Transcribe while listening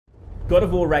God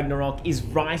of War Ragnarok is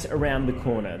right around the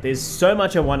corner. There's so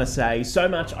much I want to say, so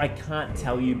much I can't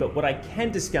tell you, but what I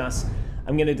can discuss,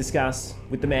 I'm going to discuss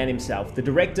with the man himself, the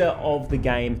director of the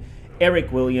game,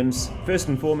 Eric Williams. First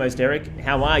and foremost, Eric,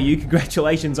 how are you?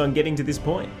 Congratulations on getting to this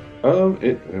point.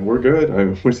 We're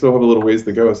good. We still have a little ways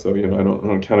to go, so I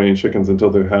don't count any chickens until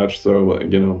they're hatched. So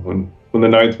when the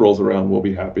ninth rolls around, we'll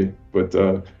be happy. But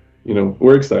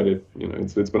we're excited.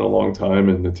 It's been a long time,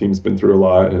 and the team's been through a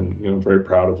lot, and I'm very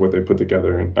proud of what they put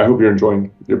together. And I hope you're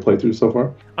enjoying your playthrough so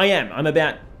far. I am. I'm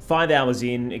about 5 hours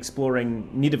in, exploring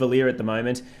Nidavellir at the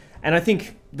moment. And I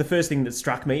think the first thing that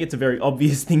struck me, it's a very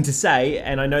obvious thing to say,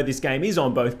 and I know this game is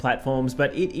on both platforms,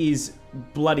 but it is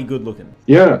bloody good looking.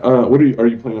 Yeah. Are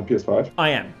you playing on PS5? I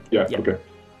am. Yeah. Yep. Okay.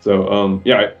 So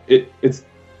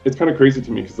it's kind of crazy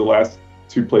to me because the last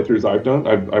 2 playthroughs I've done,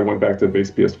 I went back to base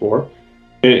PS4.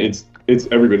 And it's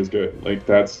every bit as good. Like,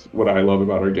 that's what I love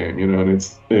about our game,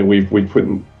 and we've put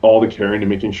in all the care into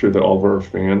making sure that all of our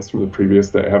fans from the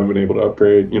previous that haven't been able to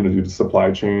upgrade, due to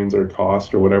supply chains or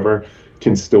cost or whatever,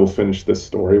 can still finish this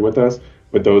story with us.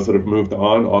 But those that have moved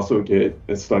on also get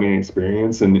a stunning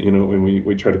experience. And when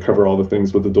we try to cover all the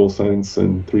things with the DualSense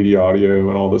and 3D audio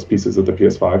and all those pieces that the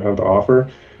PS5 have to offer,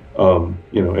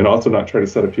 and also not try to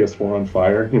set a PS4 on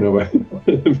fire,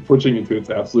 by pushing it to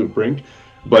its absolute brink.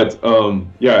 But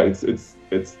it's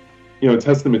a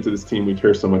testament to this team. We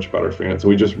care so much about our fans, and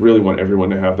we just really want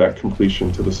everyone to have that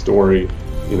completion to the story,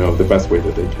 the best way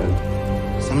that they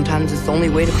can. Sometimes it's the only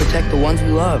way to protect the ones we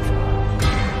love.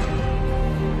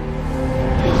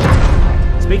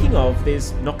 Speaking of,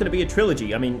 there's not going to be a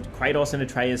trilogy. I mean, Kratos and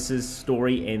Atreus'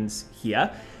 story ends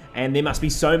here, and there must be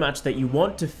so much that you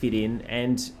want to fit in,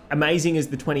 and amazing as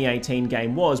the 2018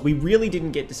 game was, we really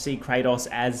didn't get to see Kratos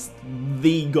as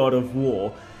the God of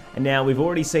War, and now we've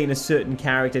already seen a certain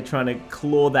character trying to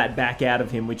claw that back out of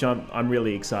him, which I'm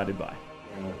really excited by.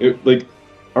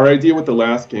 Our idea with the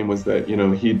last game was that,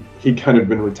 he'd kind of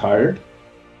been retired,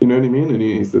 you know what I mean? And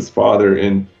he's this father,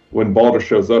 and when Baldur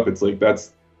shows up, it's like,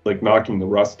 that's like knocking the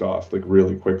rust off like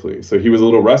really quickly. So he was a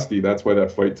little rusty. That's why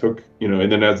that fight took,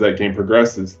 and then as that game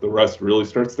progresses, the rust really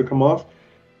starts to come off.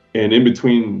 And in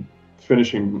between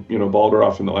finishing, Baldur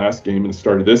off in the last game and the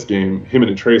start of this game, him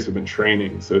and Atreus have been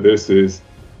training. So this is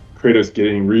Kratos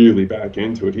getting really back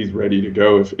into it. He's ready to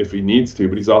go if he needs to,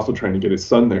 but he's also trying to get his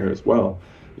son there as well.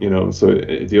 So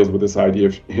it deals with this idea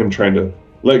of him trying to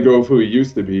let go of who he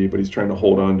used to be, but he's trying to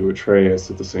hold on to Atreus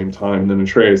at the same time. And then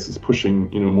Atreus is pushing,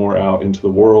 more out into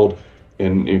the world,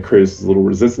 and Kratos is a little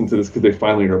resistant to this because they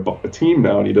finally are a team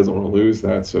now, and he doesn't want to lose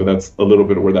that. So that's a little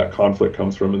bit of where that conflict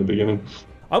comes from in the beginning.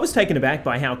 I was taken aback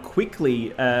by how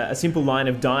quickly a simple line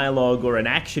of dialogue or an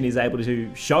action is able to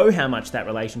show how much that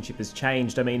relationship has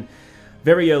changed. I mean,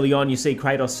 very early on, you see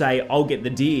Kratos say, "I'll get the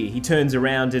deer." He turns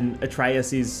around and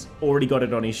Atreus is already got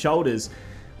it on his shoulders.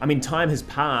 I mean, time has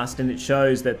passed, and it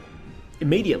shows that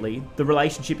immediately the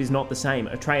relationship is not the same.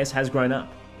 Atreus has grown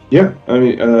up. Yeah, I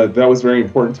mean, that was very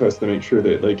important to us to make sure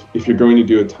that, like, if you're going to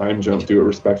do a time jump, do it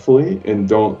respectfully, and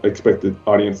don't expect the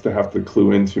audience to have to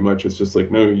clue in too much. It's just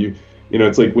like, no,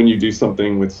 it's like when you do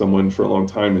something with someone for a long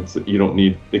time, you don't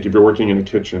need, like, if you're working in a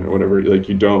kitchen or whatever, like,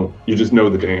 you just know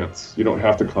the dance. You don't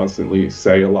have to constantly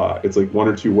say a lot. It's like 1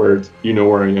 or 2 words. You know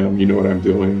where I am. You know what I'm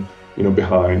doing.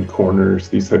 Behind corners,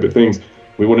 these type of things.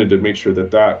 We wanted to make sure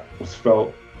that was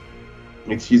felt,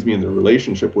 in the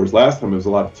relationship, whereas last time it was a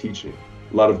lot of teaching,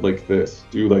 a lot of like this,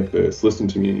 do like this, listen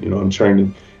to me, I'm trying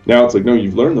to, now it's like, no,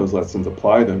 you've learned those lessons,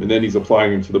 apply them. And then he's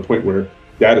applying them to the point where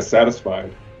dad is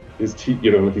satisfied.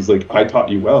 He's like, I taught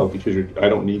you well because I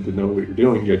don't need to know what you're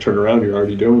doing. You turn around, you're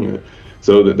already doing it.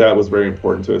 So that was very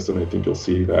important to us, and I think you'll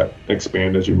see that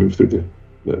expand as you move through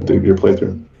your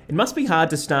playthrough. It must be hard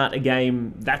to start a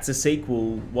game that's a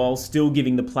sequel while still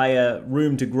giving the player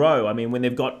room to grow. I mean, when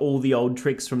they've got all the old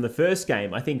tricks from the first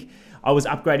game. I think I was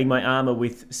upgrading my armor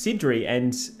with Sidri,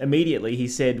 and immediately he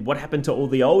said, "What happened to all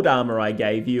the old armor I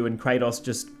gave you?" And Kratos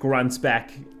just grunts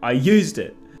back, "I used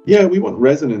it." Yeah, we want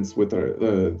resonance with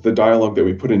the dialogue that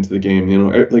we put into the game.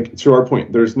 Like, to our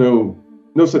point, there's no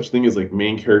such thing as like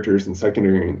main characters and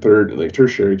secondary and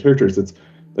tertiary characters. It's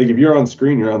like, if you're on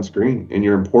screen, you're on screen, and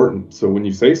you're important. So when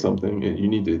you say something, you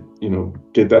need to,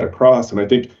 get that across. And I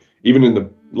think even in the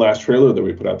last trailer that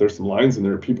we put out, there's some lines in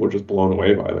there people are just blown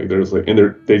away by. Like, there's like,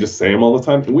 and they just say them all the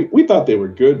time. And we thought they were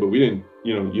good, but we didn't,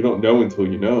 you don't know until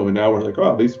you know. And now we're like,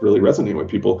 oh, these really resonate with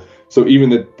people. So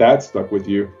even that stuck with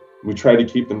you, we try to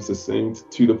keep them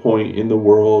succinct, to the point, in the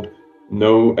world,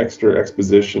 no extra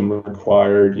exposition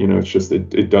required. It's just,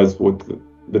 it does what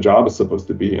the job is supposed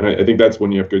to be. And I think that's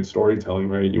when you have good storytelling,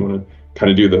 right? You want to kind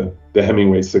of do the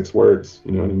Hemingway 6 words,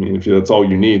 you know what I mean? If that's all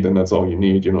you need, then that's all you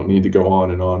need. You don't need to go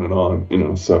on and on and on, you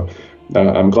know? So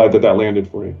I'm glad that landed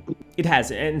for you. It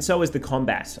has, and so is the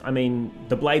combat. I mean,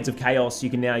 the Blades of Chaos, you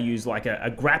can now use like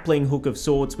a grappling hook of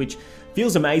sorts, which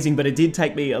feels amazing, but it did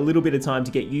take me a little bit of time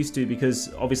to get used to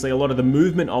because obviously a lot of the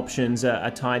movement options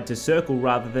are tied to circle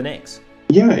rather than X.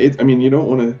 Yeah, I mean, you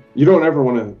don't ever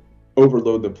want to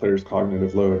overload the player's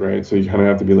cognitive load, right? So you kind of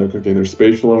have to be like, okay, there's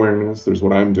spatial awareness, there's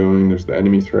what I'm doing, there's the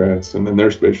enemy threats, and then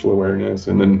there's spatial awareness,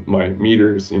 and then my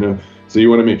meters, you know. So you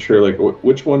want to make sure like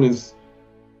which one is,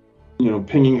 you know,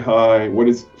 pinging high, what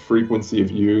is frequency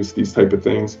of use, these type of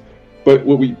things. But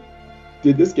what we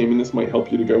did this game, and this might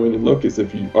help you to go in and look, is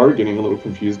if you are getting a little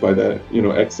confused by that, you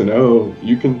know, X and O,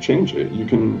 you can change it. You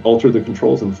can alter the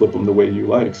controls and flip them the way you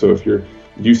like. So if you're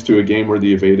used to a game where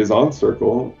the evade is on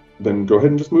circle, then go ahead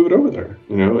and just move it over there,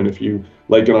 you know. And if you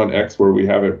like it on X where we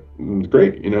have it,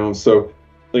 great, you know. So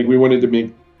like we wanted to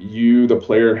make you, the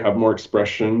player, have more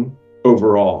expression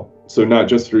overall. So not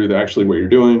just through actually what you're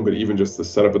doing, but even just the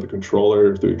setup of the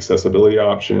controller, through accessibility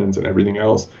options and everything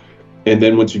else. And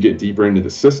then once you get deeper into the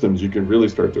systems, you can really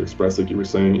start to express, like you were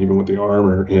saying, even with the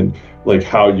armor and like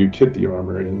how you kit the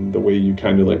armor and the way you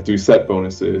kind of like do set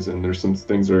bonuses. And there's some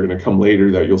things that are going to come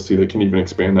later that you'll see that can even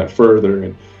expand that further.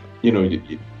 And, you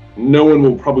know, no one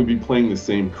will probably be playing the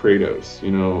same Kratos,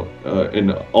 you know,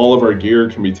 and all of our gear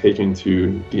can be taken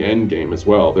to the end game as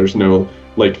well. There's no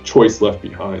like choice left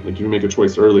behind. Like you make a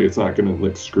choice early, it's not going to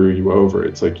like screw you over.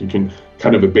 It's like you can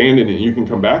kind of abandon it and you can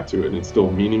come back to it and it's still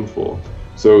meaningful.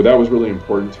 So that was really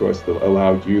important to us, to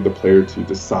allow you, the player, to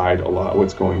decide a lot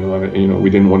what's going on. And, you know, we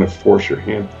didn't want to force your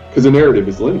hand because the narrative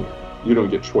is linear. You don't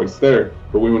get choice there,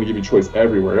 but we want to give you choice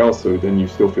everywhere else, so then you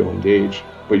still feel engaged.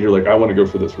 But you're like, I want to go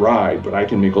for this ride, but I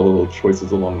can make all the little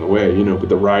choices along the way, you know, but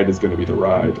the ride is going to be the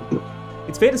ride.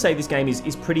 It's fair to say this game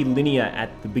is pretty linear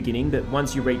at the beginning, but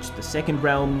once you reach the second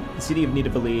realm, the city of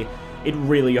Nidavellir, it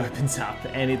really opens up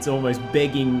and it's almost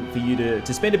begging for you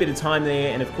to spend a bit of time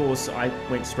there. And of course, I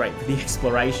went straight for the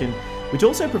exploration, which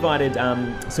also provided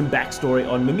some backstory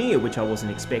on Mimir, which I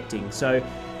wasn't expecting. So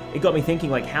it got me thinking,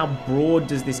 like, how broad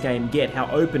does this game get? How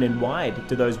open and wide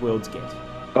do those worlds get?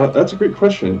 That's a great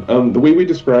question. The way we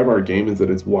describe our game is that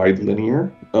it's wide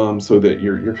linear, so that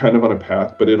you're kind of on a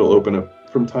path, but it'll open up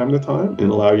from time to time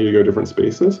and allow you to go different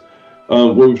spaces.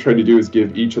 What we've tried to do is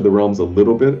give each of the realms a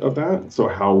little bit of that. So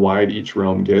how wide each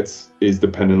realm gets is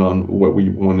dependent on what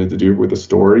we wanted to do with the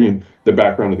story and the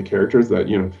background of the characters. That,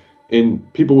 you know, in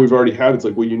people we've already had, it's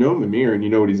like, well, you know Mimir and you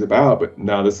know what he's about, but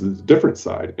now this is a different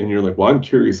side. And you're like, well, I'm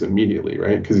curious immediately,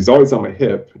 right? Because he's always on my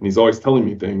hip and he's always telling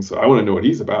me things. So I want to know what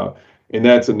he's about. And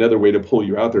that's another way to pull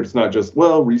you out there. It's not just,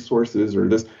 well, resources or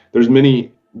this. There's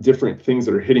many different things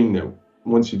that are hitting them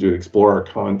once you do explore our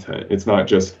content. It's not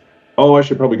just, oh, I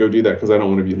should probably go do that because I don't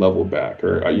want to be leveled back,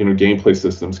 or, you know, gameplay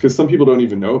systems, because some people don't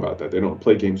even know about that. They don't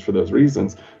play games for those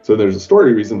reasons. So there's a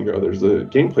story reason to go. There's a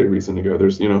gameplay reason to go.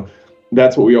 There's, you know,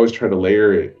 that's what we always try to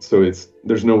layer it. So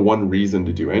there's no one reason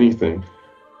to do anything.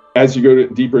 As you go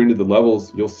deeper into the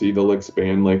levels, you'll see they'll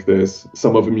expand like this.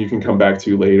 Some of them you can come back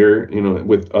to later, you know,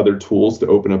 with other tools to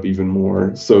open up even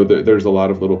more. So there's a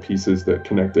lot of little pieces that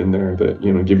connect in there that,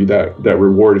 you know, give you that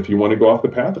reward if you want to go off the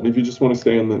path. And if you just want to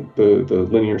stay in the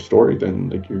linear story, then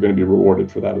like you're going to be rewarded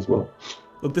for that as well.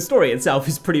 Look, the story itself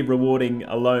is pretty rewarding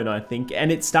alone, I think.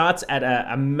 And it starts at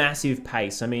a massive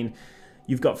pace. I mean,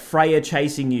 you've got Freya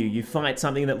chasing you, you fight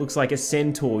something that looks like a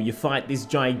centaur, you fight this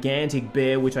gigantic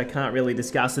bear, which I can't really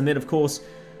discuss, and then of course,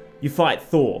 you fight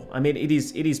Thor. I mean, it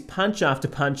is punch after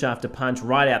punch after punch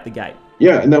right out the gate.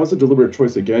 Yeah, and that was a deliberate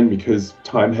choice again, because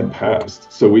time had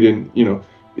passed. So we didn't, you know,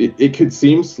 it could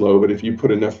seem slow, but if you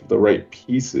put enough of the right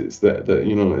pieces that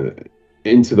you know,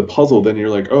 into the puzzle, then you're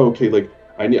like, oh, okay, like,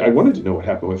 I wanted to know what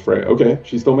happened with Freya. Okay,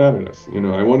 she's still mad at us. You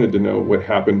know, I wanted to know what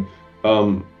happened,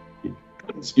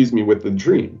 with the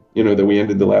dream, you know, that we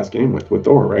ended the last game with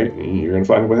Thor, right? And you're gonna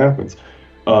find out what happens.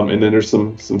 And then there's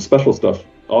some special stuff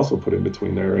also put in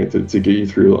between there, right, to get you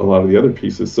through a lot of the other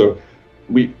pieces. So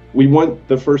we want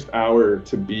the first hour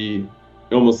to be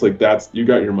almost like you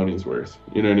got your money's worth,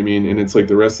 you know what I mean? And it's like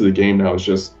the rest of the game now is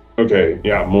just, okay,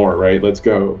 yeah, more, right? Let's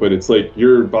go. But it's like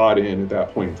you're bought in at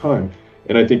that point in time.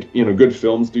 And I think, you know, good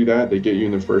films do that. They get you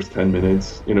in the first 10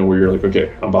 minutes, you know, where you're like,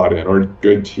 okay, I'm bought in. Or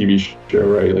good TV show,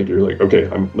 right? Like, you're like, okay,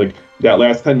 I'm like, that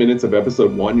last 10 minutes of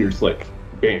episode 1, you're just like,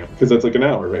 bam, because that's like an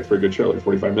hour, right, for a good show, like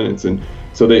 45 minutes. And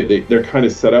so they're kind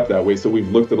of set up that way. So we've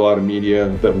looked at a lot of media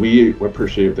that we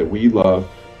appreciate, that we love,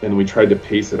 and we tried to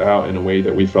pace it out in a way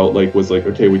that we felt like was like,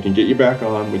 okay, we can get you back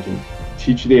on, we can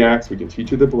teach you the axe, we can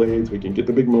teach you the blades, we can get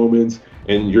the big moments,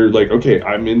 and you're like, okay,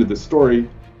 I'm into the story,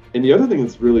 And the other thing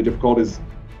that's really difficult is,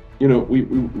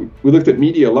 we looked at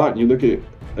media a lot, and you look at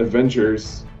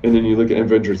Avengers, and then you look at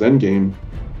Avengers Endgame,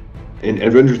 and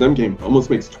Avengers Endgame almost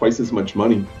makes twice as much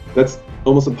money. That's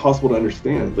almost impossible to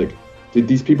understand. Like, did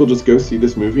these people just go see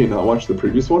this movie and not watch the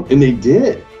previous one? And they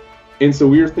did. And so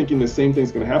we were thinking the same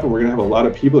thing's going to happen. We're going to have a lot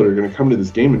of people that are going to come to this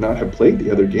game and not have played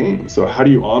the other game. So how do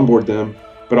you onboard them,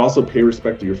 but also pay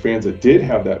respect to your fans that did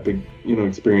have that big,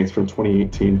 experience from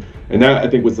 2018? And that, I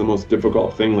think, was the most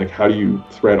difficult thing. Like, how do you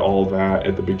thread all of that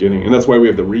at the beginning? And that's why we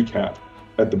have the recap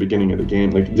at the beginning of the game.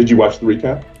 Like, did you watch the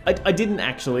recap? I didn't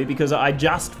actually, because I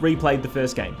just replayed the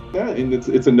first game. Yeah, and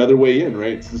it's another way in,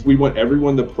 right? It's just, we want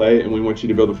everyone to play, and we want you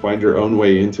to be able to find your own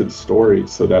way into the story.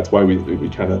 So that's why we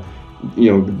kind of,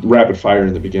 rapid fire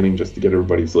in the beginning, just to get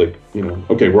everybody's like,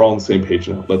 okay, we're all on the same page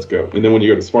now, let's go. And then when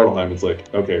you go to Svartalheim, it's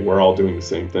like, okay, we're all doing the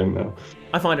same thing now.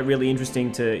 I find it really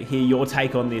interesting to hear your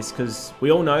take on this, because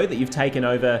we all know that you've taken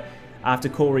over after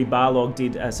Cory Barlog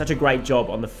did such a great job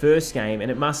on the first game,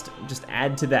 and it must just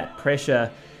add to that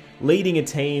pressure leading a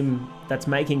team that's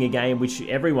making a game which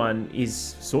everyone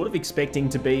is sort of expecting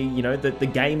to be, the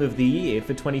game of the year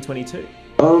for 2022.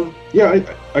 Yeah,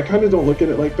 I kind of don't look at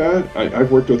it like that.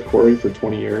 I've worked with Cory for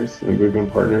 20 years. Like, we've been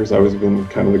partners. I was been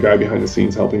kind of the guy behind the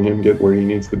scenes helping him get where he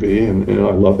needs to be, and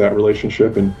I love that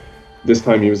relationship. And this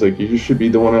time he was like, you should be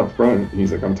the one out front.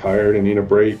 He's like, I'm tired, I need a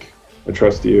break, I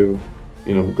trust you,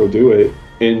 go do it.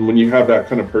 And when you have that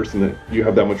kind of person that you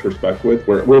have that much respect with,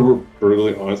 where we're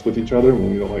brutally honest with each other,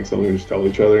 when we don't like something, we just tell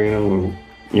each other,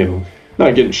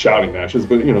 not getting shouting matches,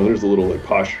 but there's a little like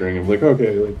posturing of like,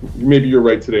 okay, like maybe you're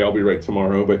right today, I'll be right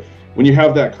tomorrow. But when you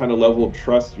have that kind of level of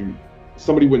trust,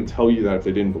 somebody wouldn't tell you that if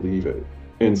they didn't believe it.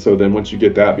 And so then once you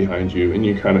get that behind you,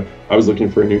 and I was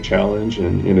looking for a new challenge,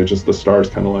 and just the stars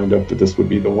kind of lined up that this would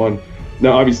be the one.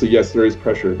 Now, obviously, yes, there is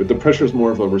pressure, but the pressure is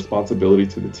more of a responsibility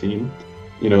to the team.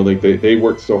 Like they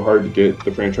worked so hard to get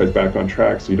the franchise back on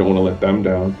track, so you don't want to let them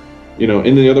down.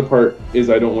 And the other part is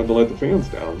I don't want to let the fans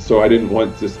down. So I didn't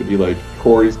want this to be like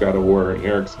Cory's God of War and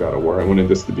Eric's God of War. I wanted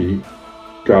this to be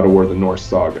God of War, the Norse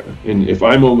saga. And if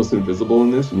I'm almost invisible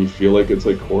in this and you feel like it's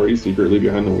like Cory secretly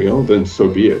behind the wheel, then so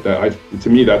be it. To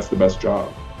me, that's the best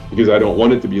job, because I don't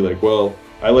want it to be like, well,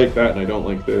 I like that and I don't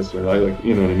like this, or I like,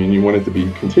 what I mean? You want it to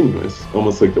be continuous,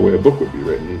 almost like the way a book would be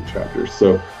written in chapters.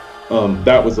 So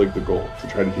that was like the goal, to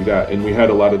try to do that. And we had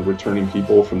a lot of the returning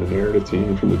people from the narrative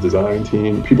team, from the design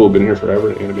team. People have been here forever,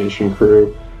 the animation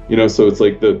crew. So it's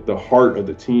like the heart of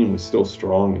the team was still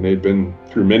strong, and they'd been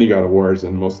through many God of Wars,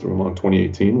 and most of them on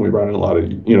 2018. We brought in a lot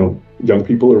of, young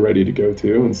people who are ready to go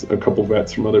too, and a couple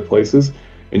vets from other places.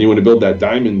 And you want to build that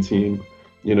diamond team,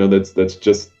 that's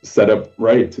just set up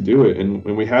right to do it. And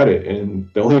we had it. And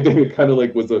the only thing that kind of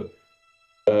like was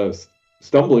a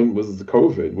stumbling was the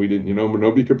COVID. We didn't,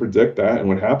 nobody could predict that and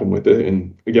what happened with it.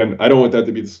 And again, I don't want that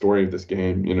to be the story of this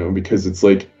game, because it's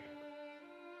like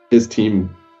his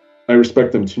team, I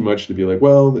respect them too much to be like,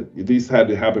 well, these had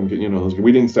to happen.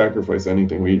 We didn't sacrifice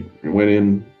anything. We went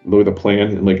in with a plan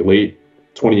in like late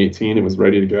 2018. It was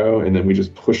ready to go. And then we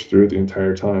just pushed through it the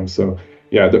entire time. So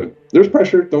yeah, there's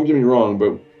pressure. Don't get me wrong,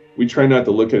 but we try not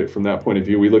to look at it from that point of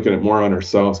view. We look at it more on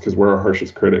ourselves, because we're our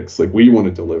harshest critics. Like, we want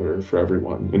to deliver for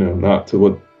everyone, not to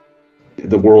what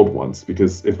the world wants.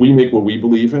 Because if we make what we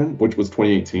believe in, which was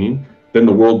 2018, then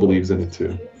the world believes in it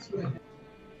too.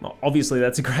 Well, obviously,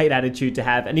 that's a great attitude to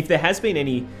have. And if there has been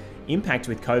any impact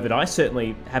with COVID, I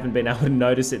certainly haven't been able to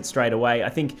notice it straight away. I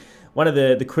think one of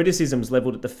the criticisms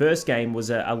leveled at the first game was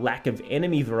a lack of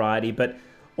enemy variety, but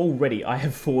already I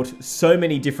have fought so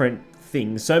many different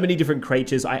things, so many different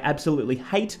creatures. I absolutely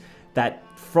hate that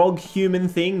frog human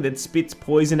thing that spits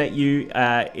poison at you.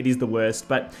 It is the worst,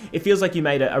 but it feels like you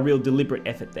made a real deliberate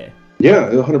effort there. Yeah,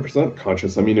 100%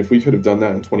 conscious. I mean, if we could have done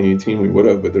that in 2018, we would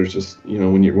have, but there's just,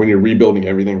 when you're rebuilding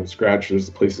everything from scratch, there's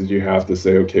places you have to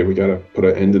say, okay, we got to put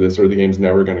an end to this, or the game's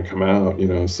never going to come out,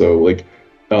 so like,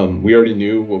 we already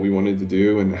knew what we wanted to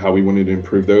do and how we wanted to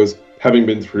improve those. Having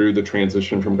been through the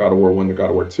transition from God of War 1 to God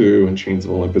of War 2 and Chains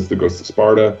of Olympus to Ghost of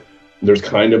Sparta, there's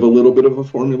kind of a little bit of a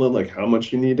formula, like how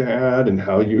much you need to add and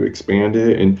how you expand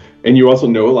it. And you also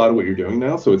know a lot of what you're doing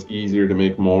now, so it's easier to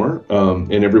make more.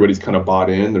 And everybody's kind of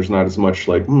bought in. There's not as much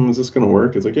like, is this going to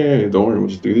work? It's like, yeah, don't worry, we'll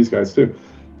just do these guys too.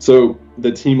 So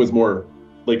the team was more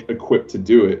like equipped to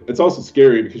do it. It's also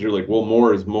scary because you're like, well,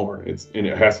 more is more. And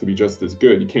it has to be just as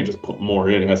good. You can't just put more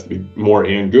in. It has to be more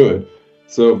and good.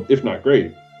 So if not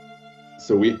great.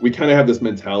 So we kind of have this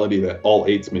mentality that all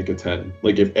 8s make a 10.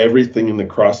 Like, if everything in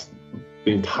the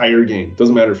entire game,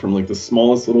 doesn't matter from like the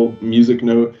smallest little music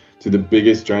note to the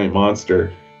biggest giant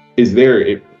monster, is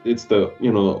there, it's the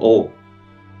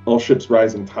all ships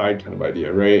rise in tide kind of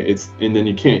idea, right? And then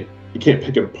you can't you can't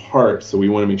pick it apart. So we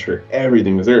want to make sure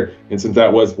everything was there. And since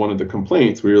that was one of the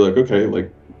complaints, we were like, okay,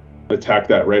 like attack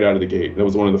that right out of the gate. That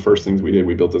was one of the first things we did.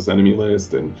 We built this enemy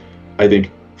list, and I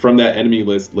think from that enemy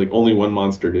list, like only one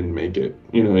monster didn't make it,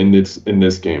 you know, in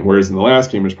this game. Whereas in the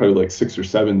last game, there's probably like 6 or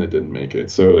 7 that didn't make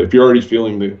it. So if you're already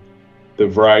feeling the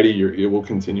variety, it will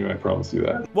continue. I promise you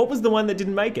that. What was the one that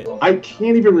didn't make it? I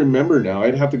can't even remember now.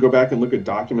 I'd have to go back and look at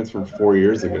documents from 4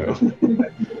 years ago.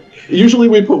 Usually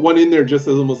we put one in there just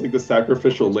as almost like the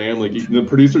sacrificial lamb. Like the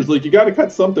producer's like, you got to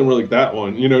cut something. We're like, that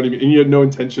one, you know what I mean? And you had no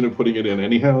intention of putting it in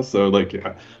anyhow. So like,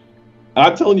 yeah.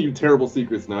 I'm telling you terrible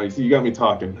secrets now. You see, you got me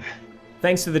talking.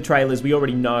 Thanks to the trailers, we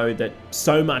already know that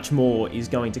so much more is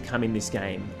going to come in this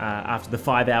game after the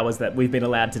 5 hours that we've been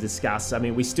allowed to discuss. I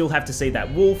mean, we still have to see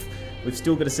that wolf. We've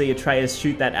still got to see Atreus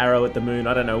shoot that arrow at the moon.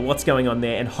 I don't know what's going on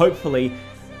there. And hopefully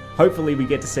we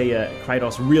get to see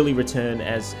Kratos really return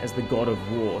as the God of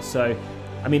War. So,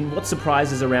 I mean, what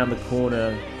surprises around the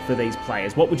corner for these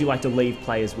players? What would you like to leave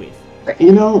players with?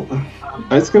 You know,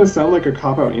 it's going to sound like a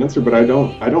cop-out answer, but I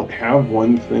don't have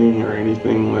one thing or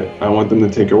anything that I want them to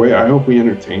take away. I hope we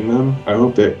entertain them. I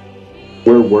hope that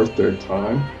we're worth their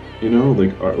time. You know,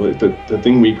 like the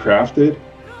thing we crafted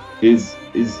is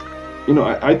you know,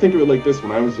 I think of it like this.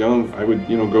 When I was young, I would,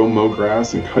 you know, go mow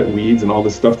grass and cut weeds and all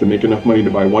this stuff to make enough money to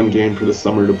buy one game for the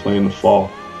summer to play in the fall.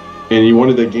 And you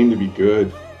wanted that game to be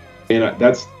good. And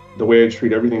that's the way I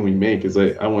treat everything we make. Is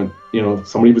I want, you know, if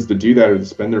somebody was to do that or to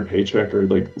spend their paycheck or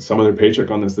like some of their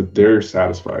paycheck on this, that they're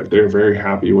satisfied. They're very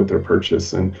happy with their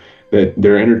purchase and that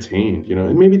they're entertained, you know,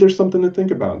 and maybe there's something to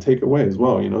think about and take away as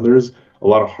well. You know, there's a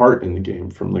lot of heart in the game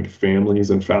from like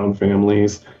families and found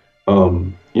families,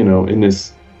 you know, in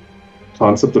this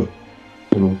concept of,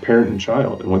 you know, parent and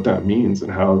child and what that means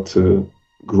and how to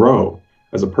grow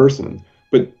as a person.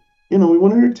 But, you know, we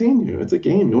want to entertain you. It's a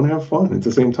game. You want to have fun at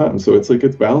the same time. So it's like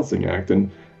it's balancing act.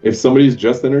 And if somebody's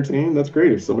just entertained, that's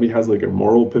great. If somebody has like a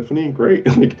moral epiphany, great.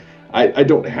 Like I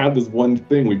don't have this one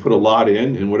thing. We put a lot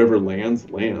in and whatever lands.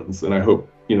 And I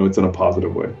hope, you know, it's in a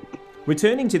positive way.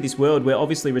 Returning to this world, we're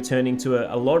obviously returning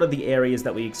to a lot of the areas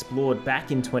that we explored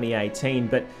back in 2018,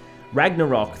 but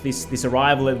Ragnarok, this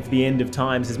arrival at the end of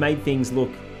times, has made things look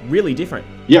really different.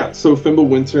 Yeah, so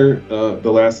Fimbulwinter,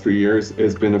 the last 3 years,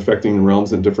 has been affecting the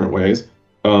realms in different ways.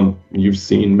 You've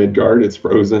seen Midgard, it's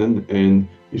frozen, and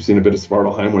you've seen a bit of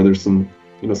Svartalheim where there's some,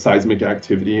 you know, seismic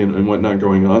activity and whatnot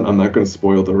going on. I'm not going to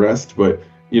spoil the rest, but,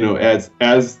 you know,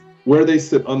 as where they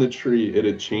sit on the tree,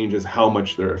 it changes how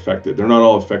much they're affected. They're not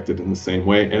all affected in the same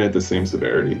way and at the same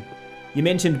severity. You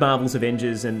mentioned Marvel's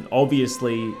Avengers, and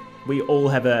obviously we all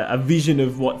have a vision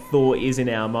of what Thor is in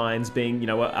our minds, being, you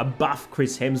know, a buff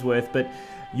Chris Hemsworth, but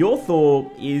your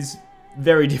Thor is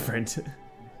very different.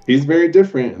 He's very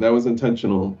different. That was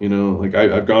intentional, you know, like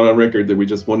I've gone on record that we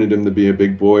just wanted him to be a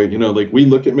big boy. You know, like we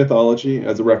look at mythology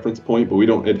as a reference point, but we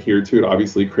don't adhere to it.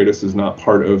 Obviously, Kratos is not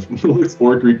part of Norse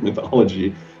or Greek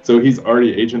mythology, so he's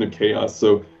already Agent of Chaos.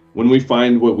 So when we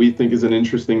find what we think is an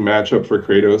interesting matchup for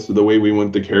Kratos, or the way we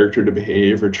want the character to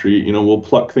behave or treat, you know, we'll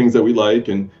pluck things that we like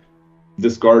and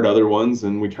discard other ones,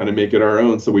 and we kind of make it our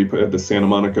own. So we put the Santa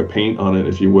Monica paint on it,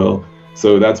 if you will.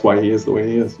 So that's why he is the way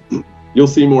he is. You'll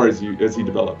see more as he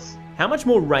develops. How much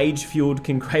more rage-fueled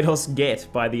can Kratos get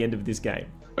by the end of this game?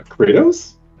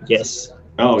 Kratos? Yes.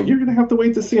 Oh, you're going to have to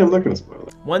wait to see. I'm not going to spoil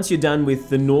it. Once you're done with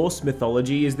the Norse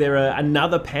mythology, is there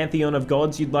another pantheon of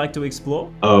gods you'd like to explore?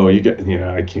 Oh,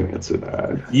 yeah, I can't answer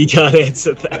that. You can't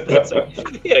answer that. That's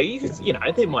you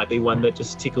know, there might be one that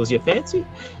just tickles your fancy.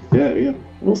 Yeah.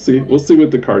 We'll see. We'll see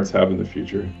what the cards have in the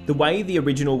future. The way the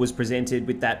original was presented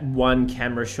with that one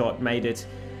camera shot made it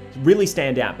really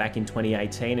stand out back in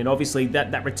 2018, and obviously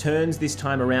that returns this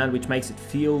time around, which makes it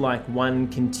feel like one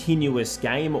continuous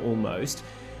game almost.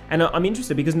 And I'm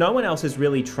interested because no one else has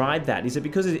really tried that. Is it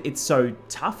because it's so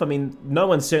tough? I mean, no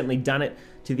one's certainly done it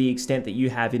to the extent that you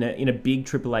have in a big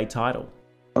AAA title.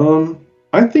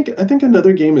 I think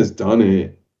another game has done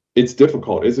it. It's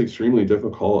difficult. It's extremely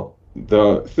difficult.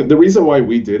 The reason why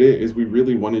we did it is we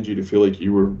really wanted you to feel like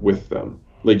you were with them,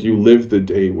 like you lived the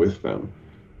day with them.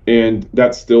 And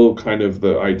that's still kind of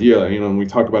the idea, you know, when we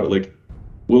talk about it, like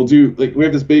we'll do, like we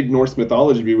have this big Norse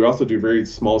mythology, but we also do very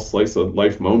small slice of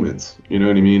life moments, you know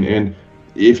what I mean? And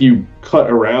if you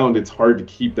cut around, it's hard to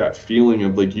keep that feeling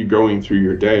of like you going through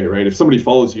your day, right? If somebody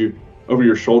follows you over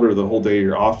your shoulder the whole day at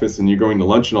your office and you're going to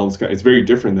lunch and all this kind, it's very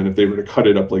different than if they were to cut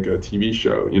it up like a TV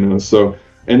show, you know? So,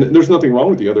 and there's nothing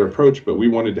wrong with the other approach, but we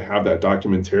wanted to have that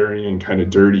documentarian kind of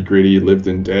dirty, gritty, lived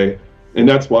in day. And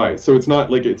that's why. So it's not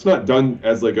done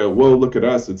as like a, whoa, look at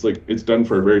us. It's like, it's done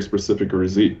for a very specific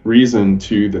reason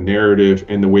to the narrative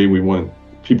and the way we want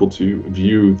people to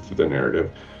view the narrative.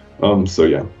 So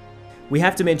yeah. we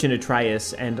have to mention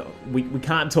Atreus, and we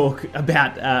can't talk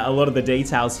about a lot of the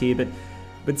details here,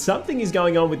 but something is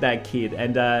going on with that kid,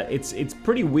 and it's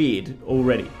pretty weird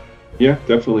already. Yeah,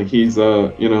 definitely. He's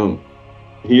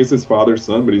he is his father's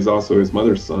son, but he's also his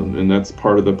mother's son, and that's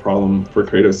part of the problem for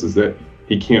Kratos, is that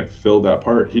he can't fill that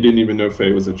part. He didn't even know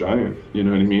Faye was a giant, you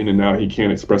know what I mean? And now he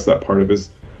can't express that part of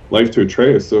his life to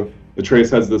Atreus. So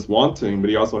Atreus has this wanting, but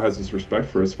he also has this respect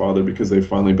for his father because they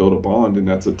finally built a bond, and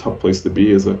that's a tough place to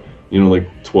be as a, like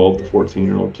 12 to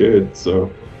 14-year-old kid.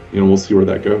 So, we'll see where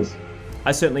that goes.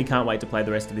 I certainly can't wait to play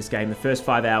the rest of this game. The first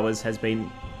 5 hours has been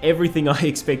everything I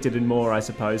expected and more, I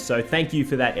suppose. So thank you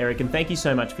for that, Eric, and thank you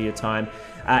so much for your time.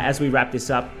 As we wrap this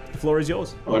up, the floor is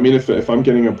yours. I mean, if I'm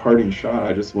getting a parting shot,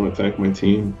 I just want to thank my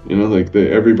team.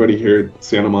 Everybody here at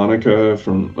Santa Monica,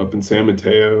 from up in San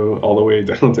Mateo, all the way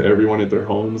down to everyone at their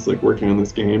homes, working on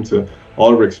this game, to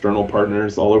all of our external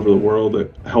partners all over the world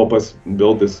that help us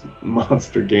build this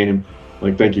monster game.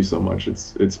 Thank you so much.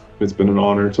 It's been an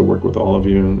honor to work with all of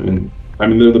you, and I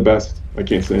mean, they're the best. I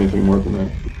can't say anything more than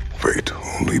that. Fate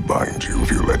only binds you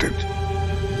if you let it.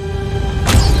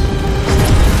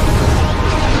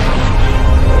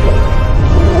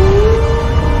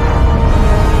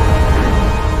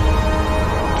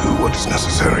 Do what is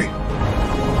necessary.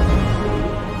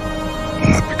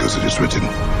 Not because it is written.